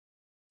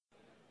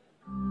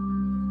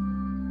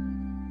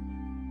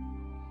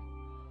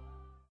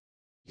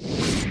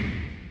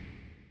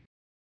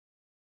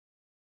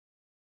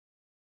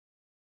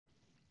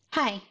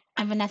Hi,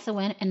 I'm Vanessa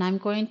Nguyen, and I'm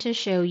going to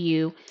show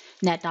you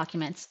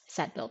NetDocuments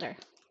SetBuilder.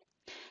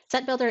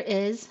 SetBuilder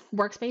is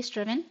workspace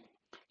driven.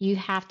 You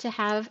have to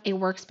have a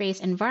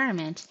workspace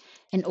environment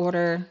in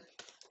order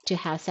to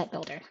have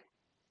SetBuilder.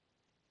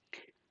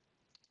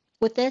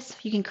 With this,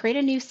 you can create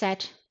a new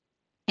set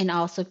and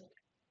also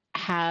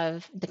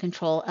have the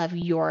control of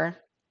your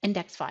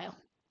index file.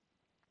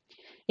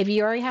 If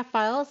you already have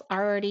files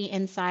already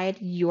inside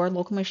your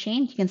local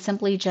machine, you can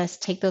simply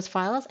just take those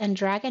files and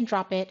drag and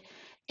drop it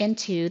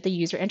into the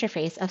user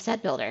interface of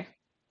SetBuilder,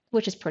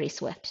 which is pretty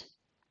swift.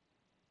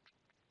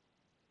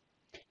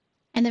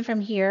 And then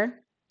from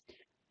here,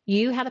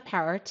 you have the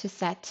power to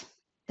set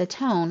the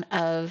tone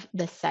of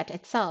the set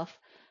itself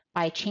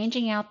by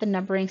changing out the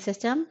numbering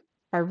system,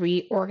 by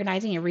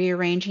reorganizing and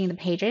rearranging the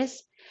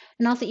pages,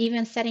 and also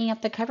even setting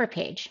up the cover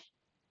page.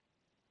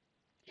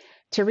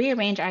 To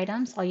rearrange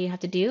items, all you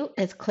have to do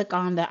is click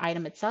on the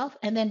item itself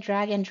and then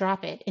drag and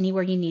drop it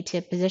anywhere you need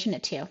to position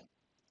it to.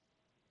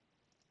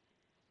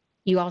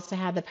 You also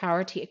have the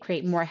power to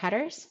create more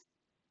headers.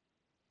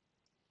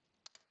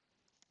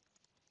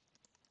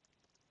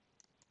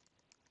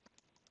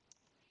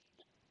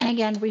 And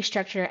again,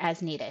 restructure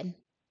as needed.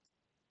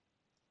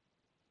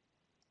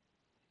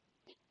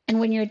 And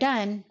when you're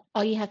done,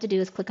 all you have to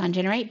do is click on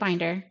Generate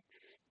Binder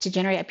to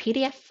generate a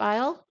PDF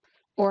file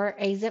or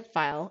a zip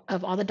file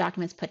of all the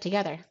documents put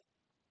together.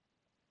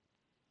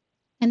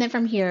 And then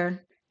from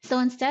here, so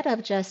instead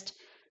of just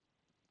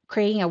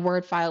creating a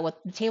Word file with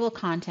the table of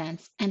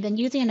contents and then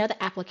using another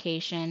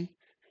application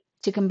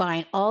to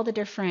combine all the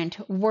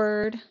different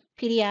Word,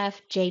 PDF,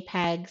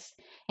 JPEGs,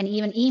 and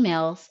even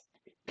emails,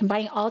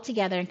 combining all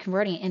together and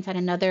converting it inside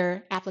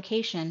another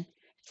application,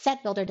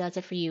 SetBuilder does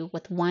it for you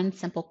with one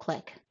simple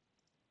click.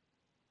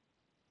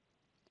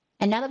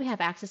 And now that we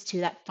have access to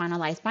that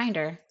finalized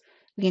binder,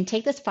 we can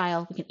take this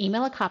file, we can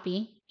email a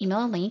copy,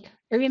 email a link,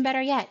 or even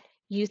better yet,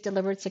 use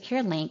delivered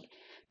secure link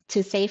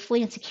to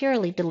safely and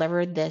securely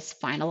deliver this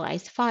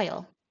finalized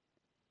file.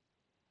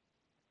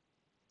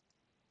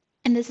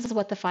 And this is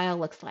what the file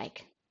looks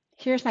like.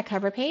 Here's my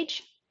cover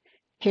page.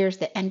 Here's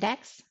the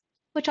index,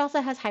 which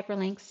also has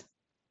hyperlinks,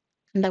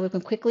 and then we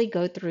can quickly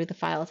go through the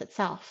files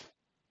itself.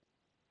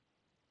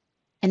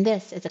 And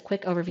this is a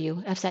quick overview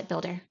of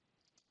SetBuilder.